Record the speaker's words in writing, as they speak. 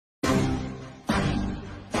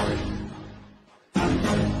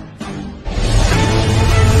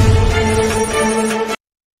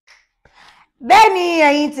Bẹ́ẹ̀ni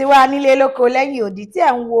ẹ̀yin ti wà nílé lóko lẹ́yìn odi tí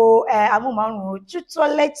ẹ̀ ń wo amóhùnmáwòrán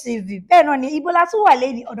Ojútólé TV bẹ́ẹ̀ náà ni ibo la tún wà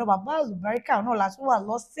lẹ́ni ọ̀dọ̀ Baba Alubarika náà la tún wà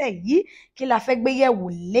lọ́sẹ̀ yìí kí la fẹ́ gbé yẹ̀wò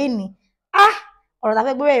lẹ́ni ọ̀rọ̀ tá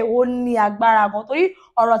fẹ́ gbé yẹ̀wò ní agbára gan torí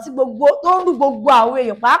ọ̀rọ̀ tí gbogbo tó ń rú gbogbo àwọn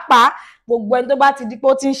èèyàn pàápàá gbogbo ẹni tó bá ti di pé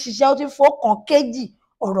ó ti ń ṣiṣẹ́ ó ti ń fọkàn kéjì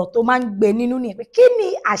ọ̀rọ̀ tó máa ń gbé nínú nìyẹn pé kí ni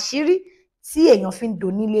àṣírí tí èèyàn fi ń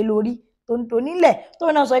donílé lórí tó ń donílẹ̀ tó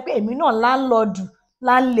náà sọ pé èmi náà láńlọ́ọ̀dù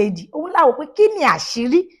láńlẹ́dì òun láwò pé kí ni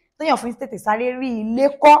àṣírí téèyàn fi ń tètè sáré rí ilé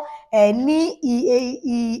kọ́ ní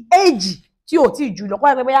èjì tí ò tí jù lọ kọ́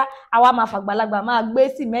ẹ pé bóyá àwa máa fàgbàlagbà máa gbé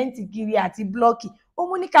sìmẹ́ǹtì kiri àti blọ́ọ̀kì ó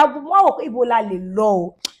mú ní ká mú àwọ̀ pé ibo la lè lọ o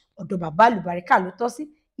ọ̀dọ̀ Baba Alubarika ló tọ́ sí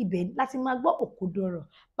ibẹ̀ láti máa gbọ́ òkodoro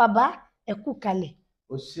bàbá ẹ kú kalẹ̀.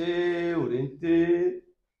 ó ṣe òrèǹté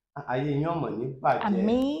ayé yín ọmọ ní bàjẹ́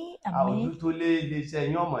àmín àmín Ojútólé iléeṣẹ́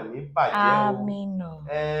yín ọmọ ní bàjẹ́ o àmín náà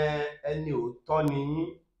ẹni òótọ́ ni yín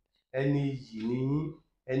ẹni iyì ni yín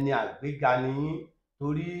ẹni àgbéga ni yín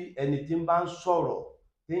torí ẹni tí ń bá ń sọ̀rọ̀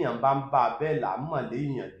téèyàn bá ń bá a bẹ́ẹ̀ là ń mọ̀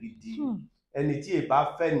léèyàn gidi ẹni tí ì bá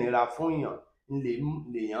fẹ́ nira fún yàn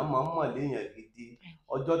lèèyàn mọ̀ léèyàn gidi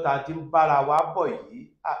ọjọ́ tá a ti ń bára wa bọ̀ yìí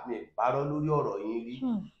àmì ìbárọ̀ lórí ọ̀rọ̀ yín rí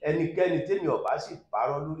ẹnikẹ́ni tèmi ọ̀bá sì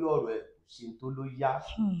bárọ̀ lórí ọ̀rọ̀ ẹ̀ kò sí tó ló yá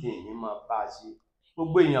tí èyí máa bá a ṣe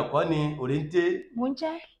gbogbo èèyàn kọ́ ni òrèǹté mo ń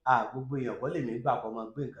jẹ́ gbogbo èèyàn kọ́ lèmi gbà kọ́ máa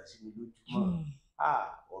gbé nǹkan sí mi lójúmọ́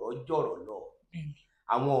ọ̀rọ̀ jọ̀rọ̀ lọ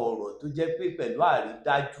àwọn ọ̀rọ̀ tó jẹ́ pé pẹ̀lú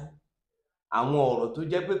àrídájú àwọn ọ̀rọ̀ tó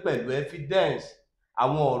jẹ́ pé pẹ̀lú evidence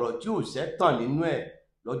àwọn ọ̀rọ̀ tí ò sẹ́tàn nínú ẹ̀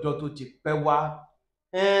lọ́jọ́ tó ti pẹ́ wá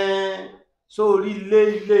sórí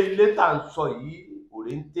ilé tá à ń sọ yìí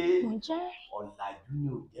òrèǹté ọ̀làjú ni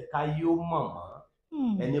ò jẹ́ ká yóò mọ̀ mọ́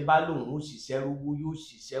ẹni bá lòun ó ṣiṣẹ́ rówó yóò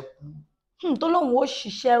ṣiṣẹ́ kú. tó lóun ó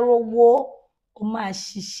ṣiṣẹ́ rówó ó máa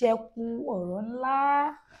ṣiṣẹ́ kú ọ̀rọ̀ ńlá.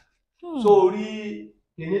 sórí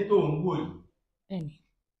kíní tó ń wò yìí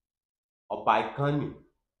ọba ikán ni.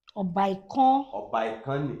 ọba ikán. ọba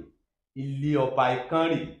ikán ni ilé ọba ikán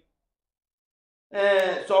rèé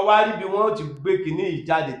sọ wá rí bí wọn ti gbé kinní yìí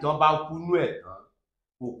jáde tí wọn bá kú nú ẹ̀ tán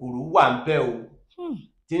kòkòrò wà ń bẹ o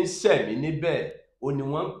tí ń ṣẹ̀mí níbẹ̀ o ni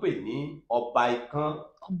wọ́n ń pè ní ọba ikán.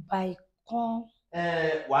 ọba ikán.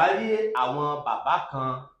 wàá rí àwọn bàbá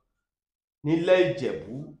kan nílẹ̀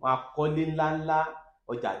Ìjẹ̀bú wọn akọ́lé ńláńlá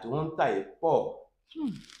ọjà tí wọ́n ń tà yìí pọ̀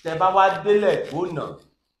tẹ́ bá wá délẹ̀ gbóná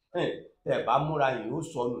tẹ́ bá múra yìí ó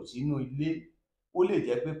sọnù sínú ilé ó lè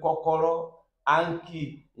jẹ́ pé kọ́kọ́rọ́ áńkì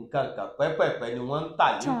nǹkan kan pẹ́pẹ̀pẹ́ ni wọ́n ń tà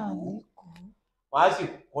lẹ́kọ̀ọ́ wọ́n á sì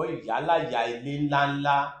kọ́ ìyálàyà ilé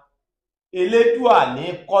ńláńlá elédùà ní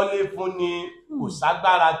kọ́lé fún ni kò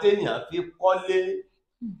ságbára téèyàn fi kọ́lé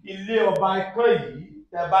ilé ọba ikán yìí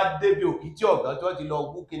tẹ́ bá débi Òkìtì Ọ̀gán tó ti lọ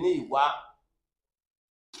wú kínní ìwá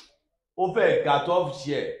ó fẹ́ ga tó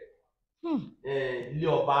ṣe ilé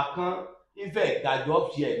ọba kan ìfẹ́ ga tó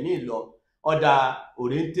ṣe mí lọ ọ̀dà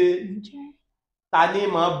òrèǹté ta ni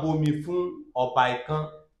máa bomi fún ọba ikán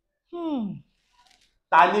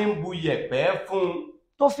ta ni ń bu yẹ̀pẹ̀ fún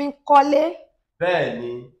tó fi ń kọ́lé. bẹ́ẹ̀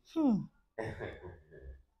ni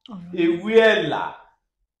ewé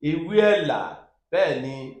ẹ̀là bẹ́ẹ̀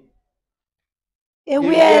ni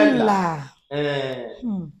ewé ẹ̀là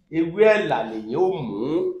ewé ẹ̀là lèyìn ó mú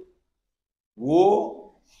wo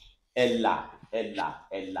ẹ̀là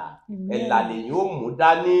lèyìn ó mú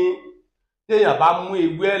dání téèyàn bá mú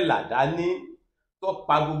ewé ẹ̀là dání tó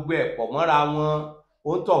pa gbogbo ẹ̀ pọ̀ mọ́ra wọn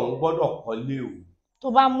ó tọ̀ ń gbọ́dọ̀ kọ́lé o. tó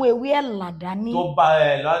bá mú ewé ẹ̀là dání. tó bá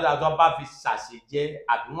lọ́dà tó bá fi ṣàṣejẹ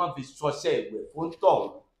àbí wọ́n fi ṣọṣẹ́ ìwẹ̀ fún tọ̀hún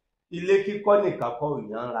ilé kíkọ́ nìkan kọ́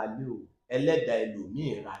èèyàn ń ra lé o ẹlẹ́dàá ẹlòmíì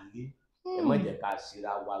ra lé ẹ má jẹ́ ká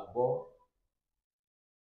síra wa gbọ́.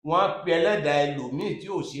 wọ́n pe ẹlẹ́dàá ẹlòmíì tí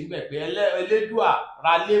ò sí bẹ̀ pé Elédùà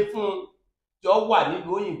ra lé fún un tí ó wà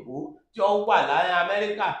nílùú òyìnbó tí ó wà láyé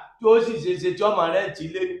Amẹ́ríkà tí ó sì ṣe tí ọmọ rẹ̀ ti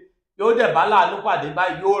lé yóò dẹ̀ bá láàánú pàdé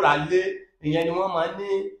báyìí yóò ra lé ìyẹn ni wọ́n máa ní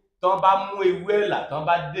tí wọ́n bá mú ewé ẹ̀là tí wọ́n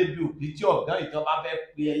bá débi Òkìtì Ọ̀gán yìí tí wọ́n bá fẹ́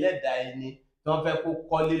pe ẹlẹ́dàá ẹni tí wọ́n fẹ́ kó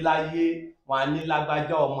kọ́lé láyé wọn á ní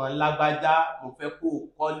lágbájá ọmọ lágbájá mo fẹ́ kó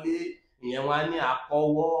kọ́lé ìyẹn wọn á ní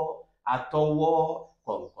akọ́wọ́ atọ́wọ́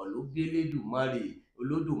kọ̀ǹkọ̀ ló bí Elédùmarè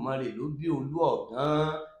Olódùmarè ló bí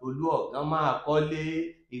Olú Ọ̀gán máa kọ́lé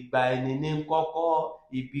ìgbà ẹni ní kọ́kọ́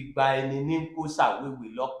ibi gba ẹni ní kó ṣàwéwì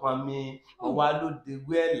lọ́pọ́n mi wọ́n wá ló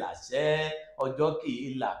dewé ẹ̀ làṣẹ́ ọjọ́ kì í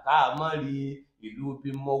là káàmọ́ rí ìlú bí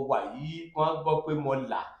mo wà yìí wọ́n gbọ́ pé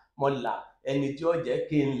mo là ẹni tí ó jẹ́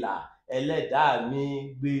kí n là ẹlẹ́dàá mi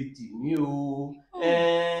gbé tì mí o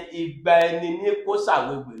ìgbà ẹni ní kó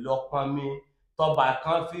ṣàwéwì lọ́pọ́n mi tọba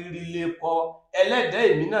kan fi rílé kọ́ ẹlẹ́dàá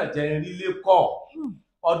èmi náà jẹ́ rílé kọ́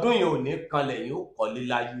ọdún yìí ò ní kanlẹ̀ yìí ó kọ́lé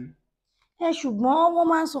láyé. ṣùgbọ́n wọ́n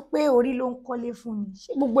máa ń sọ pé orí ló ń kọ́lé fún ni.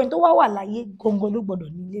 Ṣé gbogbo ẹni tó wà láyé gangan ló gbọ́dọ̀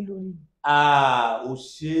nílé lórí ni? Ò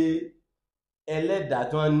ṣe ẹlẹ́dàá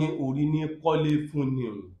tí wọ́n ní orí ní kọ́lé fún ni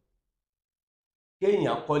o.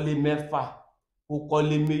 Kéèyàn kọ́lé 6, kó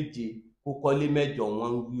kọ́lé 7, kó kọ́lé 8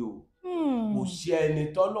 wọ́n ń wí o. Kò sí ẹni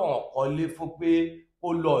tọ́lọ́run kọ́lé fún pé kó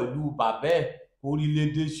lọ ìlú bàbá ẹ̀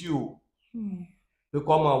orílẹ̀-èdè sí o. Pé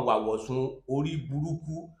kó máa wàwọ̀sùn orí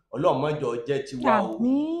burúkú, Ọlọ́run má jẹ́ ó jẹ́ tiwa o.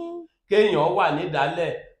 Kéèyàn wà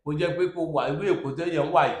nídàálẹ̀ kó jẹ́ pé kó wà irú Èkó téèyàn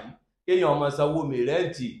wà yìí, kéèyàn máa sanwó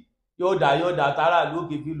mìrẹ́ǹtì yóò dá tára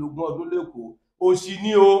lókè fi lógún ọdún lẹ́kọ̀ọ́. Òṣì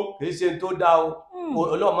ni o, kì í ṣe tó dá o.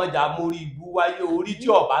 Ọlọ́run má jẹ́ amórí ibú wáyé, orí tí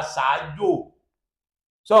ọba ṣáájò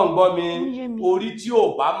sọ̀ǹgbọ́n mi, orí tí ò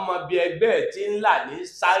bá mọ bí ẹgbẹ́ ẹ̀ tí ń là ní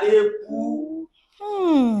sáré kú.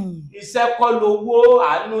 Iṣẹ́ kọ́ lowó,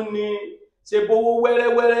 àánú ni. Ṣe bówó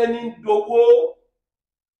wẹ́rẹ́wẹ́rẹ́ ní dowó.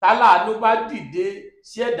 Táláàánú bá dìde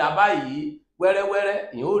sí ẹ̀dá báyìí wẹ́rẹ́wẹ́rẹ́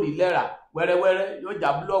ìyẹn ò rí lẹ́rà, wẹ́rẹ́wẹ́rẹ́ yóò já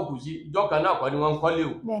búlọ́ọ̀kù sí. Ìjọ́ kan náà kọ́ ni wọ́n ń kọ́lé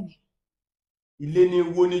o. Ilé ní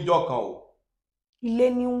wó níjọ́ kan o. Ilé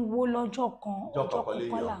ní wó lọ́jọ́ kan, ọjọ́ kan kọ́lé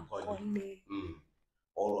kọ́là yàn kọ́lé. kọ́lé.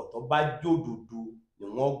 Ọ̀rọ̀ tó bá jódodo ni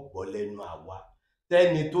wọ́n gbọ́ lẹ́nu àwa.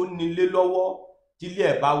 Tẹ́ni tó nílé lọ́wọ́ tílé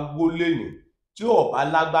ẹ̀ bá wó lénìí tí ò bá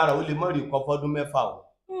lágbára ó lè má rí nǹkan fọ́dún 6 o.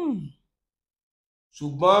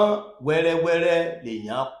 Ṣùgbọ́n wẹ́rẹ́wẹ́rẹ́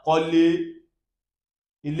lèèyàn kọ́lé.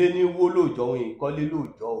 Ilé ní wó lóòjọ́ òun ìkọ́lé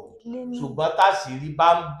lóòjọ́ o. Ṣùgbọ́n táṣìírí bá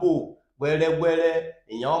ń bò wẹ́rẹ́wẹ́rẹ́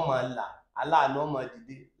èèyàn máa là, aláàánú máa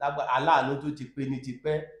dìde, aláàánú tó ti pé ní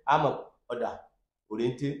tipẹ́ àmọ́ ọ̀dà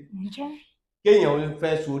òrèǹté. Kéèyàn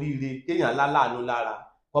fẹ́ soríire, kéèyàn láláàánú lára,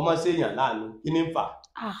 kọ́mọ́ séèyàn láàánú, kí ní ń fà?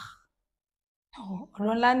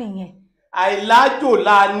 Ọ̀rọ̀ ńlá nìyẹn. Àìlájò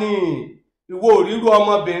láàní. Ìwọ òrírú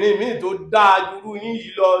ọmọbìnrin míì tó dáa jurú yín yìí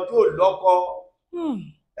lọ tí ò lọ́kọ.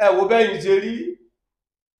 Ẹ wo bẹ́yìn ṣe rí.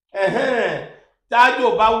 Tájò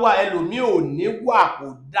bá wà ẹlòmíì ò ní wà kò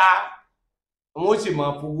dá, wọ́n sì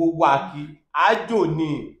máa fowó wá kí. Àjò ni.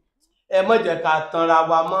 Ẹ má jẹ́ ká tanra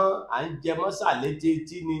wa mọ́, à ń jẹ mọ́sàlẹ̀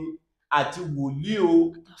tí ni. Àti wòlíì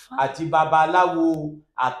o, àti babaláwo,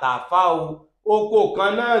 àtàfà o. Oko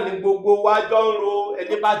kan náà ni gbogbo wa jọ ń ro.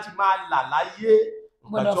 Ẹni bá ti máa là láyé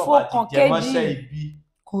gbọ́dọ̀ fọkàn jẹ mọ́ṣẹ́ ibi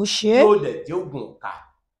kò ṣe tí ó dẹ̀ jẹ́ ogun ọ̀kà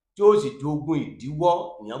tí ó sì jẹ́ ogun ìdíwọ́,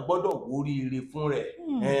 èèyàn gbọ́dọ̀ wóríire fún rẹ̀.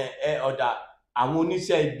 Ọ̀dà àwọn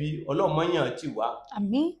oníṣẹ́ ibi ọlọ́mọyàn ti wá.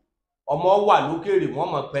 Àmín. Ọmọ wà lókèrè wọ́n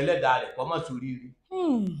mọ̀ pẹ́lẹ́dà rẹ̀ kọ́ mọ̀ sóríire.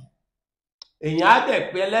 Èèyàn á dẹ̀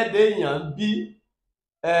pẹ́lẹ́dà èèyàn bí.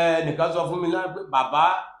 Nìkan sọ fún mi náà pé bàbá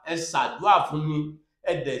ẹ ṣàdúrà fún mi,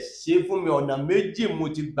 ẹ dẹ̀ ṣe fún mi, ọ̀nà méjì mo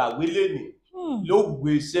ti gbàgbé lénìí ló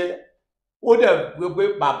gbé iṣẹ́. Ó dẹ̀ pé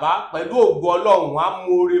bàbá pẹ̀lú ògo Ọlọ́run á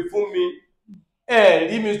mọ̀ọ́re fún mi. Ẹ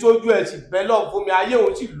rí mi sójú ẹ sì bẹ́ lọ́ọ̀ fún mi, ayé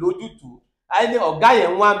òun sì lójútùú. Ayé ní ọ̀gá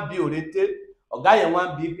yẹn wá ń bi òrèǹté, ọ̀gá yẹn wá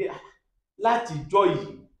ń bi pé láti ìjọ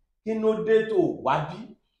yìí kí ló dé tó wá bí?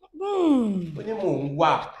 Ó ní mò ń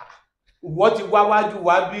wà. Ìwọ ti wá wájú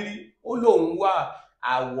wá bí rí? Ó lóun wà.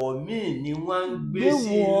 Àwọ̀ míì ni wọ́n ń gbé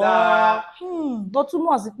sí i lá. Tó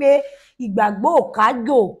túmọ̀ sí pé ìgbàgbọ́ ò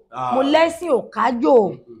kájò, mo lẹ́sìn ò kájò.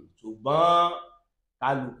 Ṣùgbọ́n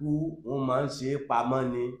kálukú wọn máa ń ṣe é pamọ́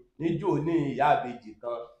ni. Níjó ní ìyá àbèjì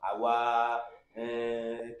kan àwa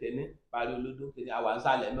kẹ́ni parí olódó kẹ́ni àwa ń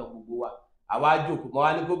sàlẹ̀ náà gbogbo wa. Àwa jókòó mọ́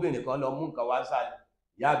wá ní kóbìnrin kan lọ mú nǹkan wá sàlẹ̀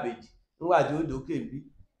ìyá àbèjì. Nígbà tí ó dókè bí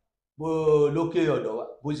bó lókè ọ̀dọ̀ wa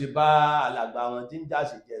bó ṣe bá alàgbà wọn tí ń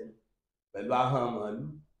jàṣe jẹnu pẹ̀lú ahọ́n màálù.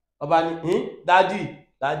 Ọba ní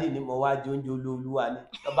dádì ni mo wá jẹ oúnjẹ olóòlúwa ni.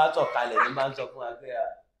 Ọba sọ̀kalẹ̀ ní máa ń sọ fún akẹ́yà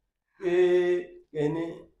pé kẹ́ni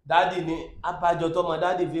dádì ni abájọ tọmọ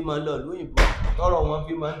dádì fi máa ń lọ lóyìnbó tọrọ wọn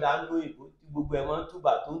fi máa ń dá lóyìnbó tí gbogbo ẹ̀ máa ń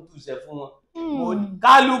túbà tó ń túṣẹ fún wọn.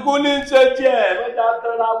 Kálukú ní ṣe tiẹ̀ mẹ́ta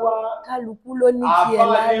tọ́ra wa. Kálukú ló ní tiẹ̀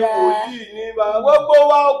lára. Àfáàní wòlíì ní gbogbo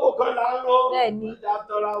wa oko kan là ń lọ. Bẹ́ẹ̀ni. Mẹ́ta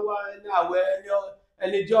tọ́ra wa ẹni àwẹ̀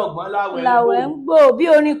ẹni tí ọ̀gbọ́n láwẹ̀ ń gbò bí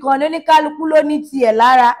orin kan ní kálukú ló ní tiẹ̀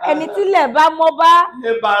lára. Ẹni tílẹ̀ bá mọ́ bá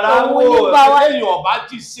òun ní bá wá. Bẹ́ẹ̀yàn ọba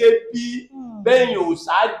ti ṣe bí bẹ́ẹ̀yàn ò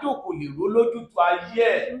ṣáájú kò lè ró lójútu ayé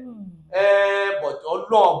ẹ̀. Bọ̀dọ̀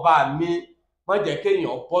ọlọ́ọ̀bà mi má jẹ́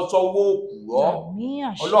kéèyàn bọ́ sọ́wọ́ òkúrọ́,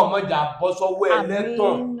 Ọlọ́run má jẹ́ bọ́ sọ́wọ́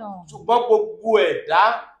ẹlẹ́tàn. Ṣùgbọ́n gbogbo ẹ̀dá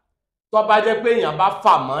tó bá jẹ́ pé èèyàn bá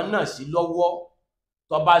fàmọ́ náà sí lọ́wọ́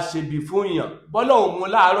tó bá ṣebi fún èèyàn bọ́lọ́run mú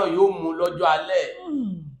láàárọ̀ yóò mú lọ́jọ́ alẹ́.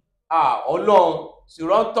 Ọlọ́run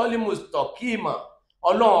sirọ́tọ́lì mùsítọ̀kìmọ̀,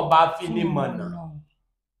 Ọlọ́run bá fi ní mọ̀nà.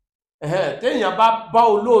 Téèyàn bá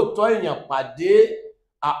olóòótọ́ èèyàn pàdé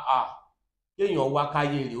kéèyàn wá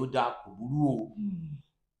káyé rẹ̀ ó dáa kò burú o.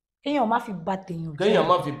 Kéèyàn má fi bà tèèyàn jẹ́. Kéèyàn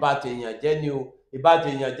má fi bà tèèyàn jẹ́ ni o. Ìbà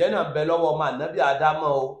tèèyàn jẹ́ náà bẹ lọ́wọ́ ọmọ ànábì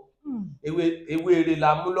Ádámọ̀ o. Ewé eré la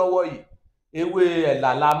mú lọ́wọ́ yìí. ewé ẹ̀là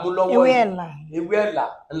la mú lọ́wọ́ ewé yìí. ẹ̀là. Ewé ẹ̀là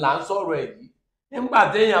là ń sọ̀rọ̀ ẹ̀ yìí. Nígbà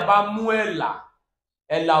téèyàn bá mú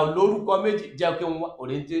ẹ̀là ò lórúkọ méjì jẹ́ kí wọ́n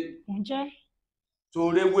òrèǹté. Ǹjẹ́?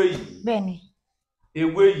 Torí ewé yìí. Bẹ́ẹ̀ni.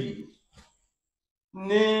 Ewé yìí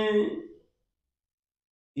ní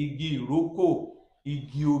igi ìrókò,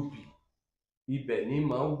 igi obì, ibẹ̀ ni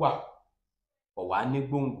máa ń wà, kò wá ní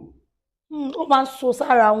gbòǹgbò. Ó máa ń so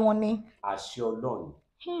sára wọn ni. Àṣẹ Ọlọ́run.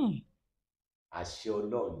 Àṣẹ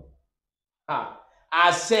Ọlọ́run.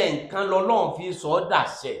 Àṣẹ nǹkan lọ́lọ́run fi sọ ọ́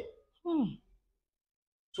dàṣẹ.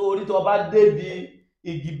 Torí tó bá débi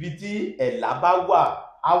igi ibi tí ẹ̀là bá wà,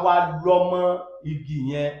 á wá lọ́mọ igi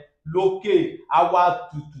yẹn lókè, á wá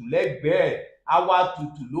tutù lẹ́gbẹ̀ẹ́, á wá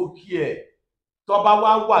tutù lókè ẹ̀. Tó bá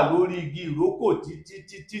wá wà lórí igi ìrókò títí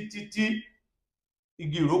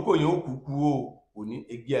igi ìrókò yẹn ó kúkú o,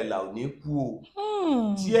 igi ẹ̀là ò ní kú o.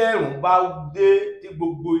 Tí ẹ̀rùn bá dé, tí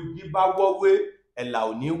gbogbo igi bá wọ́wé, ẹ̀là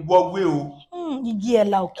ò ní wọ́wé o. Igi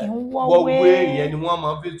ẹ̀là ò kì í wọ́wé. Ìyẹn ni wọ́n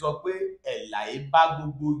máa fi sọ pé ẹ̀là yìí bá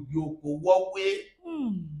gbogbo igi oko wọ́wé.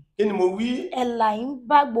 Kí ni mo wí? Ẹ̀là yìí ń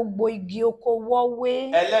bá gbogbo igi oko wọ́wé.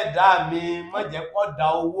 Ẹlẹ́dàá mi má jẹ́ kó da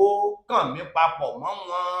owó kàn mí papọ̀ mọ́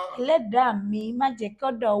wọn. Ẹlẹ́dàá mi má jẹ́ kó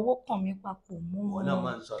da owó kàn mí papọ̀ mọ́ wọn.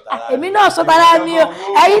 Èmi náà sọ tara mi o.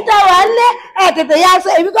 Ẹ̀yin tá wà lé tètè yá sọ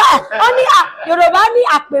èmi kọ́ wọ́n ní Yorùbá ní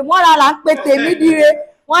àpèmọ́ra là ń pe tèmi dire.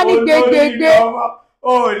 Wọ́n ní gbégbégbé.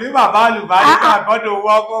 O ní bàbá àlùbáríkà gbọ́dọ̀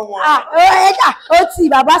wọ́ fún wọn. Ó ti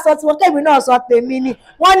bàbá sọ tí wọ́n kẹ́mi náà sọ tèmi ni.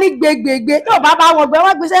 Wọ́n ní gbégbégbé tó bá bá wọn gbé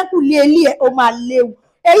wọ́n gbé sẹ́ńkù lé elí ẹ̀ ó máa léwu.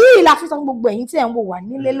 Èyí la fi sọ gbogbo ẹ̀yin tí ẹ̀ ń wò wá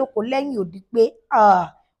nílé lóko lẹ́yìn òdì pé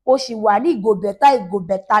ó sì wà ní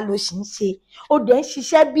ìgòbẹ̀ta ló sì ń ṣe. Ó dẹ̀ ń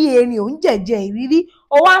ṣiṣẹ́ bí erin òun jẹ̀jẹ̀ ìrírí.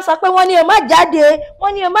 Ó wá ń sọ pé wọ́n ní ẹ má jáde,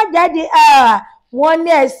 wọ́n ní ẹ má jáde. Wọ́n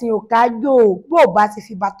ní ẹ̀sìn òkájò bó bá ti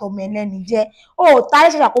fi bàtọ̀ ọmọ ẹlẹ́ni jẹ́. Ó táyé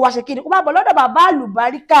ṣẹ̀ṣà kó wá ṣe kíni kó bá bọ̀ lọ́dọ̀ bàbá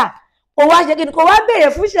àlùbáríkà kó wá ṣe kíni kó wá béèrè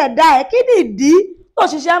fún ṣẹ̀dá ẹ̀ kí ni ìdí tó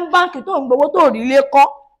ṣiṣẹ́ ń báǹkì tó ń gbowó tó rí lé kọ́.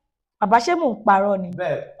 Bàbá ṣé mò ń parọ́ ni.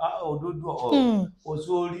 Bẹ́ẹ̀ òdodo kò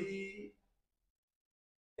sórí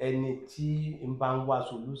ẹni tí ń bá ń wá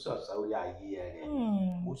solúsàn sórí ayé rẹ̀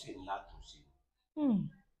ó sì ń látúnṣe.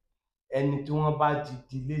 Ẹni tí wọ́n bá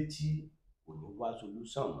di létí kò ní wá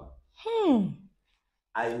solúsàn mọ́.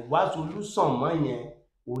 Àìwá solúsàn mọ́ yẹn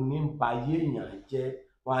òní ń ba ayé èèyàn jẹ́.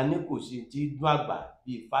 Wọn á ní kò sí tí dún àgbà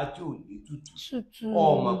bíi ifá tí ò lè tutù.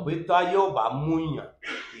 Ọmọ pé táyé ò bá mú yàn,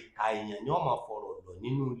 ìka èèyàn ni wọ́n máa fọ̀rọ̀ lọ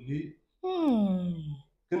nínú ilé.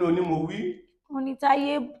 Kí ni o ní mo wí? Wọ́n ní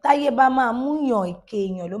táyé bá máa mú yàn, ìka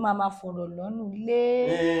èèyàn ló máa fọ̀rọ̀ lọ́nù ilé.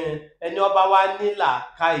 Ẹni ọba wa ní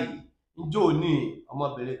làákàyè njó ní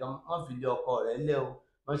ọmọbìnrin kan wọ́n fi lé ọkọ rẹ̀ lẹ́ o,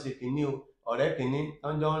 wọ́n ṣe kínní o, ọ̀rẹ́ kínní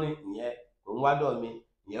tọ́jọ́ rìn ìyẹn kò ń wádọ̀ mi,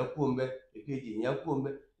 ìyẹn kú ń bẹ, èkejì ìyẹn kú ń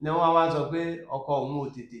bẹ. Ní wọ́n wá sọ pé ọkọ òun ò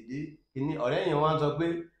tètè dé kínní, ọ̀rẹ́ yẹn wá sọ pé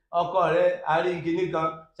ọkọ rẹ̀ arí kínní kan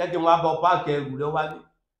ṣé kí n wá bọ páàkì ẹrù rẹ̀ wá ní.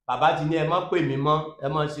 Bàbá ti ní ẹ má pè mí mọ́, ẹ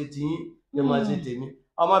má ṣe tiyín, ẹ má ṣe tèmi.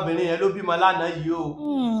 Ọmọbìnrin yẹn ló bímọ lánàá yìí o.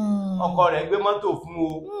 Ọkọ rẹ̀ gbé mọ́tò fún o.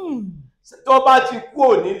 Tó bá ti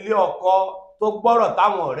kúrò nílé ọkọ tó gbọ́rọ̀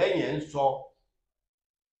táwọn ọ̀rẹ́ yẹn ń sọ,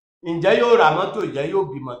 ǹjẹ́ yóò ra mọ́tò, ǹjẹ́ yóò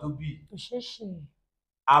bímọ tó bí?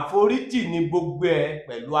 Àforítì ni gbogbo ẹ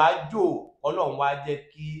pẹ̀lú àjò Ọlọ́run wá jẹ́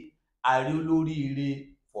kí a rí olóríire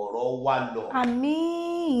fọ̀rọ̀ wá lọ.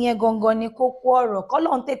 Àmín, ìyẹn gangan ni kókó ọ̀rọ̀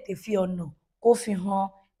k'Ọlọ́run tètè fi ọ̀nà kó fi hàn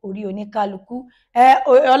orí oníkálukú.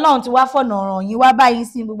 Ọlọ́run ti wá fọ̀nà ọ̀ràn yín wá báyìí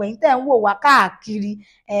sí gbogbo ẹ̀yin tẹ́ ń wò wá káàkiri.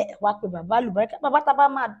 Wá pé bàbá àlùbáríkà, bàbá tá bá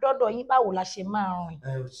máa dọ́dọ̀ yín báwo la ṣe máa rìn?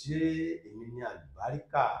 Ṣé èmi ní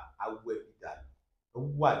àlùbáríkà Awẹ́bìdà tó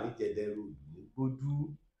wà ní Jẹ̀dẹ̀rú ní Gbódú?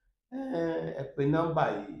 Ẹ pè nọ́mbà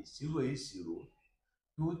yìí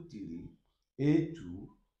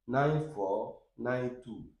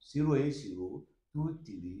 08023829492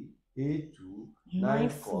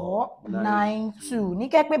 08023829492. Ní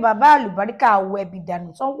kẹ́ pé bàbá àlùbáríkà Awẹ́bìdà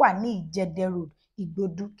tó wà ní Ìjẹ̀dẹ̀rú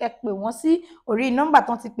Ìgbòdú, kẹ́ pè wọ́n sí orí nọ́mbà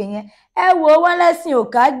tán ti pè yẹn. Ẹ wo wọ́n lẹ́sìn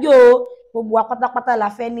òkájò gbogbo wa pátápátá la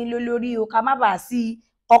fẹ́ ní lórí o ká má bàa sí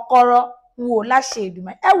kọ́kọ́rọ́ wo láṣẹ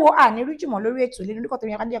Èdùmàrè. Ẹ wo àníríjùmọ̀ lórí ètò ilé nípa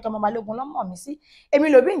tèmi Akadéyọkẹ́ ọmọ Balógun lọ́mọ mi sí èmi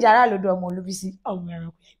lòbí ìjàrá lòdò ọmọ Olúbísí ọmọ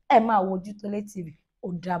ẹranko. Ẹ máa wo Ojútólé TV. Ó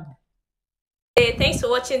dàbọ̀. Hey, thanks for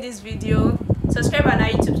watching this video. Subscribe on our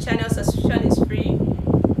YouTube channel. Subscription is free.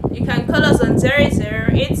 You can call us on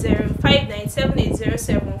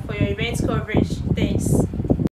 0080597807 for your event coverage. Thanks.